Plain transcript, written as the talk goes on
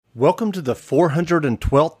Welcome to the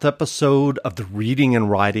 412th episode of the Reading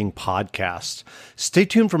and Writing Podcast. Stay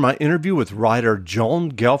tuned for my interview with writer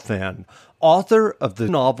Joan Gelfand, author of the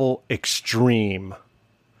novel Extreme.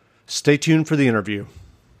 Stay tuned for the interview.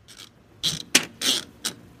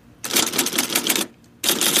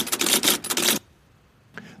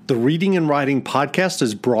 The Reading and Writing Podcast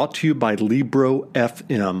is brought to you by Libro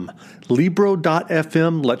FM.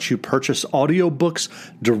 Libro.fm lets you purchase audiobooks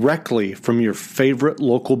directly from your favorite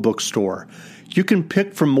local bookstore. You can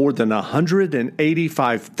pick from more than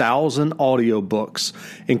 185,000 audiobooks,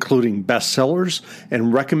 including bestsellers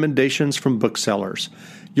and recommendations from booksellers.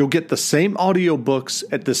 You'll get the same audiobooks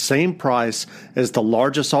at the same price as the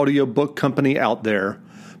largest audiobook company out there,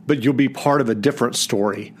 but you'll be part of a different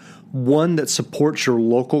story, one that supports your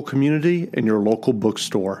local community and your local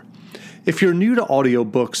bookstore. If you're new to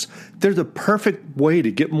audiobooks, they're the perfect way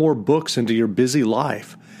to get more books into your busy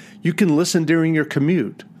life. You can listen during your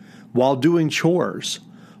commute, while doing chores,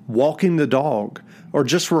 walking the dog, or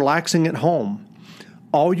just relaxing at home.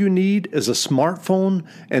 All you need is a smartphone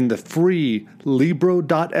and the free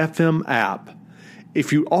Libro.fm app.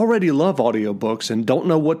 If you already love audiobooks and don't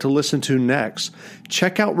know what to listen to next,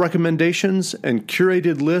 check out recommendations and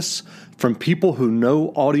curated lists from people who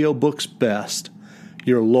know audiobooks best.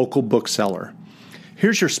 Your local bookseller.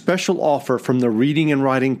 Here's your special offer from the Reading and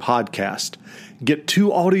Writing Podcast. Get 2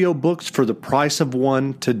 audiobooks for the price of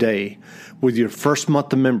one today with your first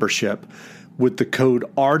month of membership with the code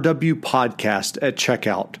RWPodcast at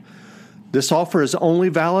checkout. This offer is only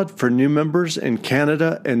valid for new members in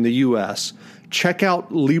Canada and the U.S. Check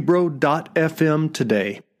out Libro.fm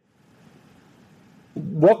today.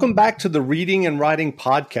 Welcome back to the Reading and Writing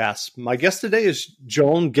Podcast. My guest today is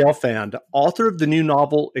Joan Gelfand, author of the new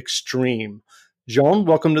novel Extreme. Joan,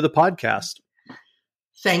 welcome to the podcast.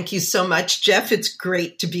 Thank you so much, Jeff. It's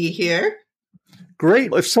great to be here.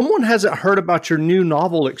 Great. If someone hasn't heard about your new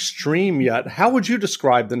novel Extreme yet, how would you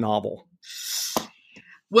describe the novel?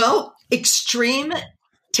 Well, Extreme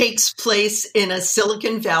takes place in a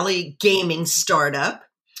Silicon Valley gaming startup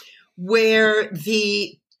where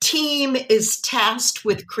the team is tasked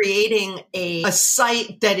with creating a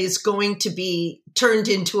site that is going to be turned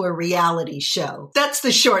into a reality show. That's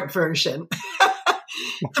the short version.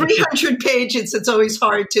 300 pages, it's always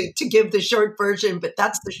hard to give the short version, but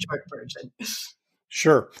that's the short version.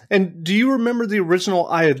 Sure. And do you remember the original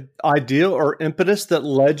idea or impetus that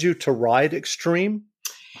led you to write Extreme?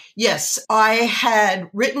 Yes, I had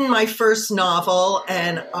written my first novel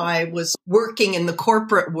and I was working in the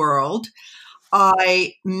corporate world.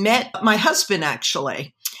 I met my husband,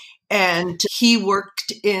 actually, and he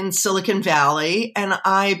worked in Silicon Valley, and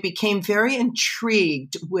I became very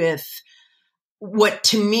intrigued with what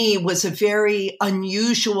to me was a very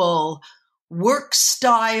unusual work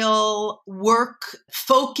style, work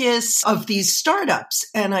focus of these startups.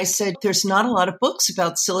 And I said, there's not a lot of books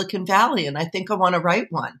about Silicon Valley, and I think I want to write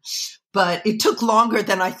one. But it took longer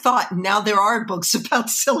than I thought. Now there are books about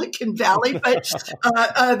Silicon Valley, but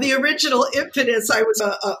the original impetus, I was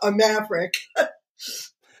a maverick.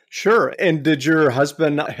 Sure. And did your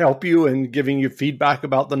husband help you in giving you feedback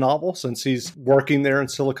about the novel since he's working there in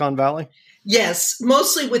Silicon Valley? Yes,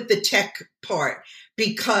 mostly with the tech part,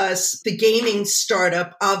 because the gaming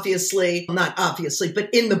startup, not obviously, but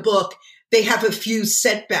in the book, they have a few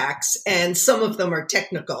setbacks, and some of them are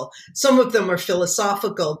technical. Some of them are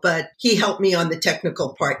philosophical, but he helped me on the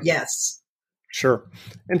technical part, yes. Sure.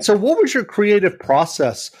 And so what was your creative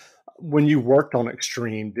process when you worked on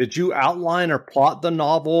Extreme? Did you outline or plot the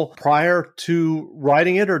novel prior to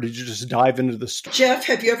writing it, or did you just dive into the story? Jeff,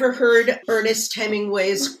 have you ever heard Ernest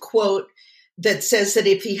Hemingway's quote that says that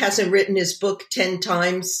if he hasn't written his book 10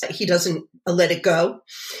 times, he doesn't let it go?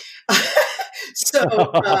 So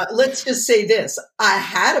let's just say this. I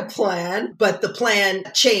had a plan, but the plan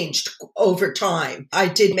changed over time. I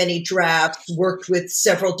did many drafts, worked with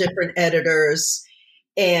several different editors,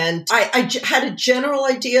 and I had a general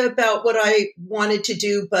idea about what I wanted to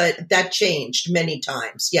do, but that changed many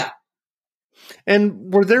times. Yeah.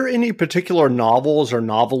 And were there any particular novels or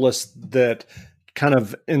novelists that kind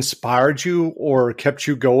of inspired you or kept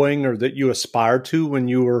you going or that you aspired to when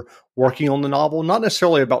you were working on the novel? Not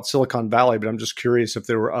necessarily about Silicon Valley, but I'm just curious if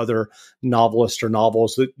there were other novelists or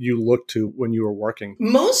novels that you looked to when you were working.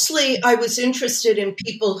 Mostly I was interested in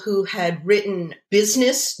people who had written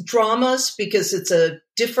business dramas because it's a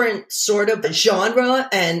different sort of genre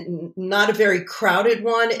and not a very crowded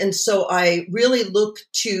one. And so I really look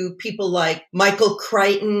to people like Michael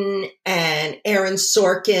Crichton and Aaron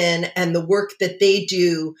Sorkin and the work that they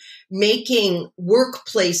do, making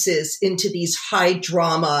workplaces into these high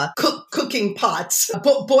drama cooking pots,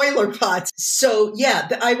 boiler pots. So yeah,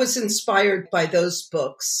 I was inspired by those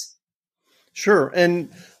books. Sure.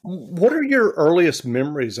 And what are your earliest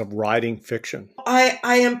memories of writing fiction? I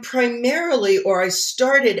am primarily, or I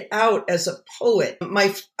started out as a poet.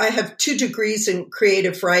 I have 2 degrees in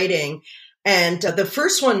creative writing, and the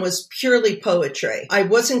first one was purely poetry. I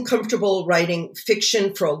wasn't comfortable writing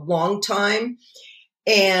fiction for a long time.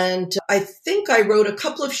 And I think I wrote a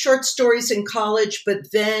couple of short stories in college,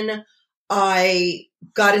 but then I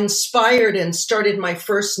got inspired and started my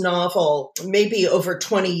first novel maybe over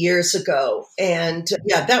 20 years ago. And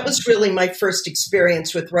yeah, that was really my first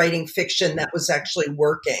experience with writing fiction that was actually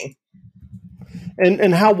working.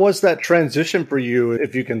 And how was that transition for you,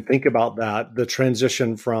 if you can think about that, the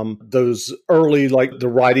transition from those early, like the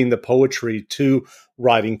writing the poetry to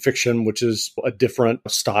writing fiction, which is a different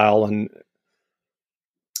style? And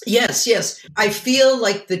Yes. I feel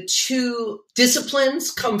like the 2 disciplines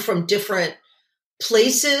come from different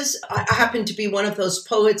places. I happen to be one of those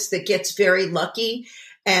poets that gets very lucky,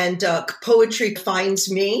 and poetry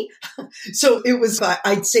finds me. So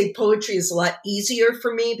I'd say poetry is a lot easier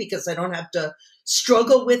for me because I don't have to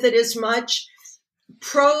struggle with it as much.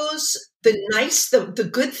 Prose, the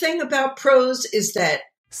good thing about prose is that.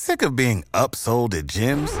 Sick of being upsold at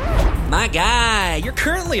gyms? My guy, you're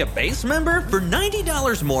currently a base member? For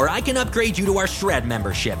 $90 more, I can upgrade you to our Shred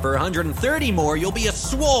membership. For $130 more, you'll be a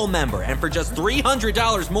Swole member. And for just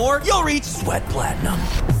 $300 more, you'll reach Sweat Platinum.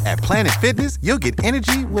 At Planet Fitness, you'll get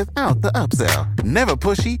energy without the upsell. Never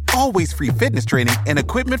pushy, always free fitness training and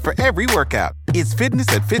equipment for every workout. It's fitness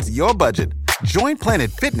that fits your budget. Join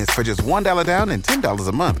Planet Fitness for just $1 down and $10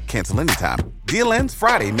 a month. Cancel anytime. Deal ends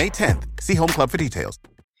Friday, May 10th. See Home Club for details.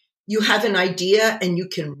 You have an idea and you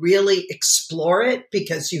can really explore it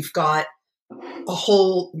because you've got a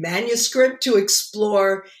whole manuscript to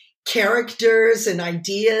explore characters and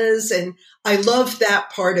ideas. And I love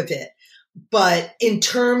that part of it. But in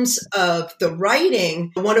terms of the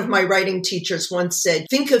writing, one of my writing teachers once said,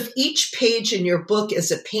 think of each page in your book as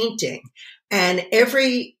a painting, and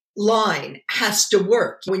every line has to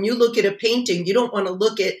work. When you look at a painting, you don't want to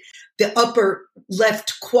look at the upper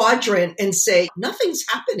left quadrant and say, nothing's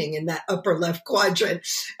happening in that upper left quadrant.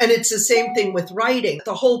 And it's the same thing with writing.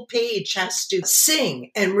 The whole page has to sing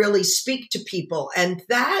and really speak to people. And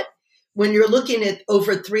that, when you're looking at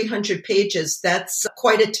over 300 pages, that's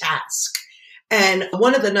quite a task. And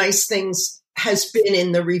one of the nice things has been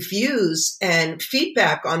in the reviews and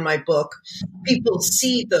feedback on my book, people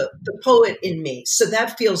see the poet in me. So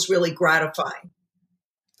that feels really gratifying.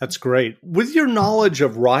 That's great. With your knowledge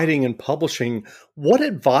of writing and publishing, what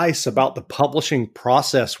advice about the publishing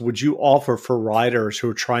process would you offer for writers who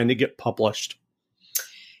are trying to get published?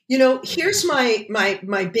 You know, here's my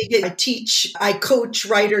big, I coach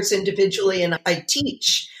writers individually and I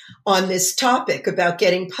teach on this topic about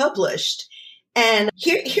getting published. And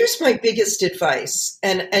here's my biggest advice,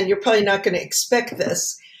 and you're probably not going to expect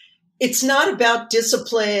this. It's not about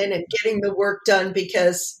discipline and getting the work done,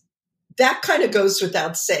 because that kind of goes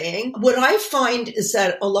without saying. What I find is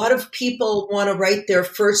that a lot of people want to write their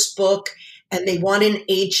first book and they want an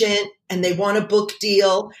agent and they want a book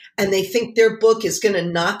deal and they think their book is going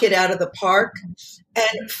to knock it out of the park.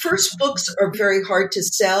 And first books are very hard to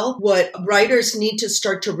sell. What writers need to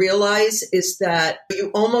start to realize is that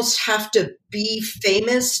you almost have to be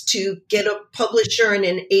famous to get a publisher and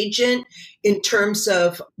an agent in terms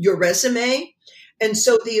of your resume. And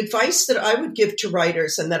so the advice that I would give to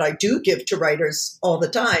writers, and that I do give to writers all the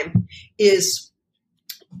time, is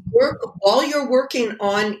while you're working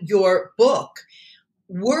on your book,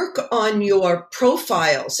 work on your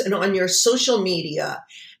profiles and on your social media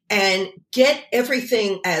and get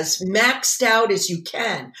everything as maxed out as you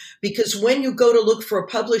can. Because when you go to look for a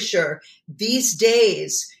publisher these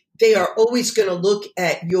days, they are always going to look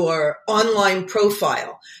at your online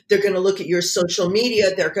profile. They're going to look at your social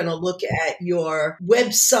media. They're going to look at your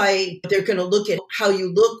website. They're going to look at how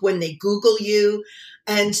you look when they Google you.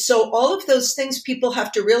 And so all of those things people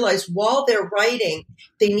have to realize while they're writing,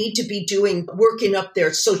 they need to be working up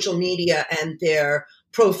their social media and their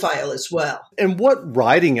profile as well. And what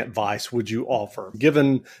writing advice would you offer,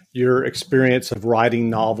 given your experience of writing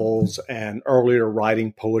novels and earlier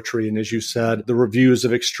writing poetry? And as you said, the reviews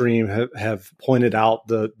of Extreme have pointed out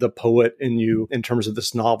the poet in you in terms of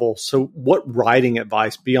this novel. So what writing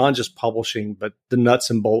advice, beyond just publishing, but the nuts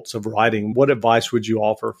and bolts of writing, what advice would you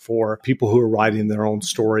offer for people who are writing their own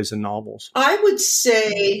stories and novels? I would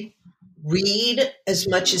say read as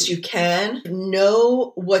much as you can,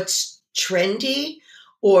 know what's trendy,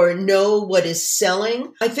 or know what is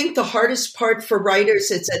selling. I think the hardest part for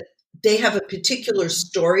writers is that they have a particular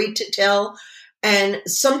story to tell. And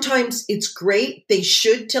sometimes it's great. They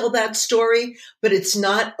should tell that story, but it's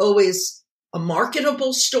not always a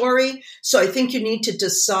marketable story. So I think you need to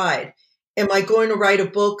decide, am I going to write a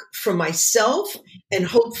book for myself and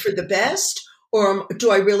hope for the best? Or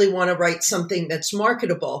do I really want to write something that's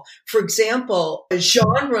marketable? For example, a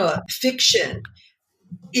genre fiction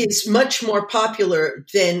is much more popular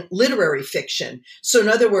than literary fiction. So in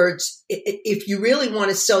other words, if you really want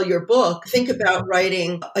to sell your book, think about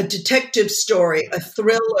writing a detective story, a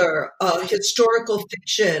thriller, a historical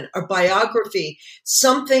fiction, a biography,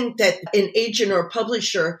 something that an agent or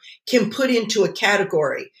publisher can put into a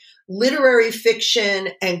category. Literary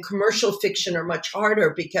fiction and commercial fiction are much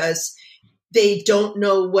harder because they don't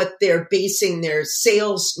know what they're basing their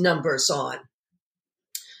sales numbers on.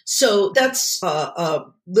 So that's a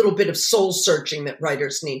little bit of soul searching that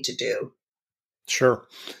writers need to do. Sure.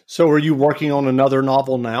 So are you working on another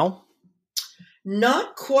novel now?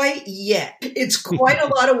 Not quite yet. It's quite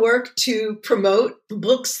a lot of work to promote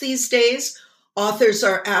books these days. Authors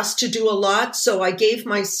are asked to do a lot. So I gave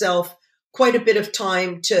myself quite a bit of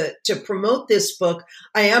time to promote this book.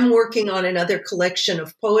 I am working on another collection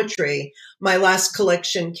of poetry. My last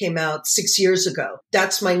collection came out 6 years ago.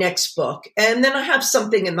 That's my next book. And then I have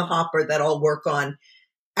something in the hopper that I'll work on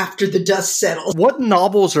after the dust settles. What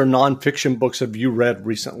novels or nonfiction books have you read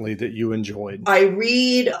recently that you enjoyed? I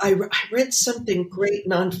read something great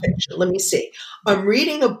nonfiction. Let me see. I'm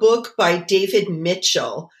reading a book by David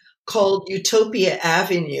Mitchell called Utopia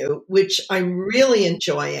Avenue, which I'm really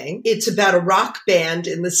enjoying. It's about a rock band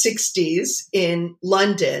in the 60s in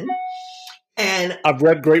London. And I've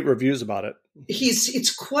read great reviews about it.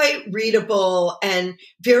 It's quite readable and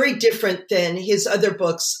very different than his other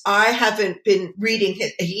books. I haven't been reading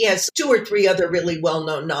it. He has 2 or 3 other really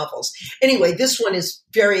well-known novels. Anyway, this one is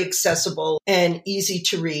very accessible and easy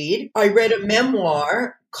to read. I read a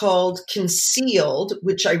memoir called Concealed,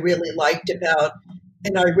 which I really liked, about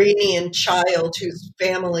an Iranian child whose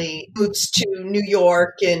family moves to New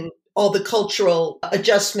York and all the cultural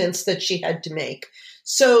adjustments that she had to make.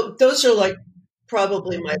 So those are like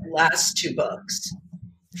probably my last 2 books.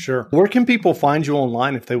 Sure. Where can people find you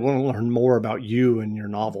online if they want to learn more about you and your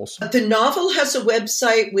novels? The novel has a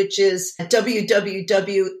website, which is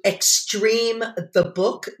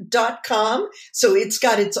www.extremethebook.com. So it's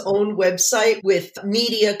got its own website with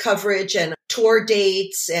media coverage and tour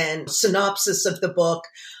dates and synopsis of the book.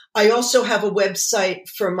 I also have a website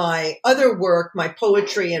for my other work, my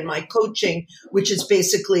poetry and my coaching, which is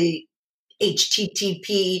basically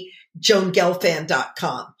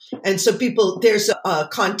http://joangelfand.com. And so there's a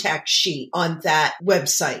contact sheet on that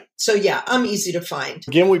website. So yeah, I'm easy to find.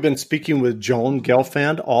 Again, we've been speaking with Joan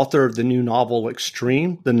Gelfand, author of the new novel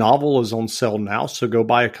Extreme. The novel is on sale now, so go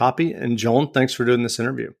buy a copy. And Joan, thanks for doing this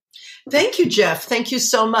interview. Thank you, Jeff. Thank you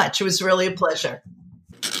so much. It was really a pleasure.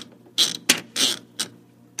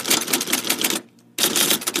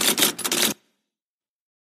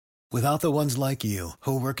 Without the ones like you,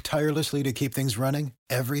 who work tirelessly to keep things running,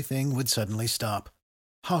 everything would suddenly stop.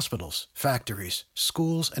 Hospitals, factories,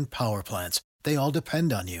 schools, and power plants, they all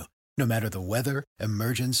depend on you. No matter the weather,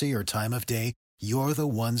 emergency, or time of day, you're the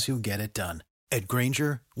ones who get it done. At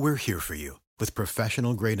Grainger, we're here for you with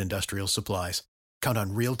professional-grade industrial supplies. Count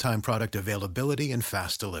on real-time product availability and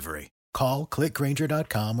fast delivery. Call, click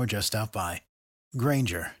Grainger.com, or just stop by.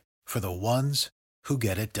 Grainger, for the ones who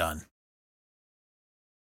get it done.